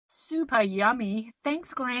Super yummy.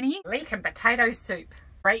 Thanks, Granny. Leek and potato soup.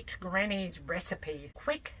 Great Granny's recipe.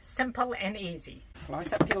 Quick, simple and easy.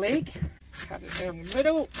 Slice up your leek. Cut it down the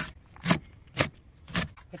middle.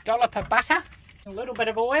 A dollop of butter. A little bit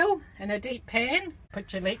of oil in a deep pan.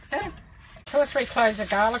 Put your leeks in. 2 or 3 cloves of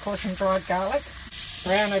garlic or some dried garlic.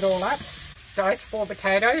 Brown it all up. Dice 4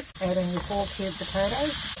 potatoes. Add in your 4 cured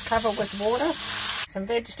potatoes. Cover with water. Some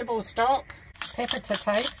vegetable stock. Pepper to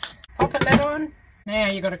taste. Pop a lid on. Now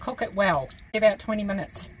you've got to cook it well. About 20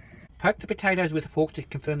 minutes. Poke the potatoes with a fork to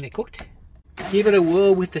confirm they're cooked. Give it a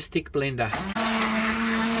whirl with the stick blender.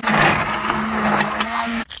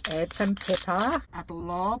 Add some pepper, a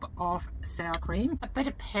blob of sour cream, a bit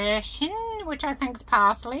of persian, which I think is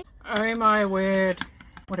parsley. Oh my word,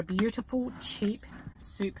 what a beautiful cheap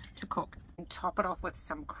soup to cook. And top it off with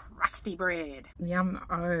some crusty bread. Yum,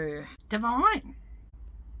 oh, divine.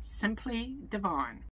 Simply divine.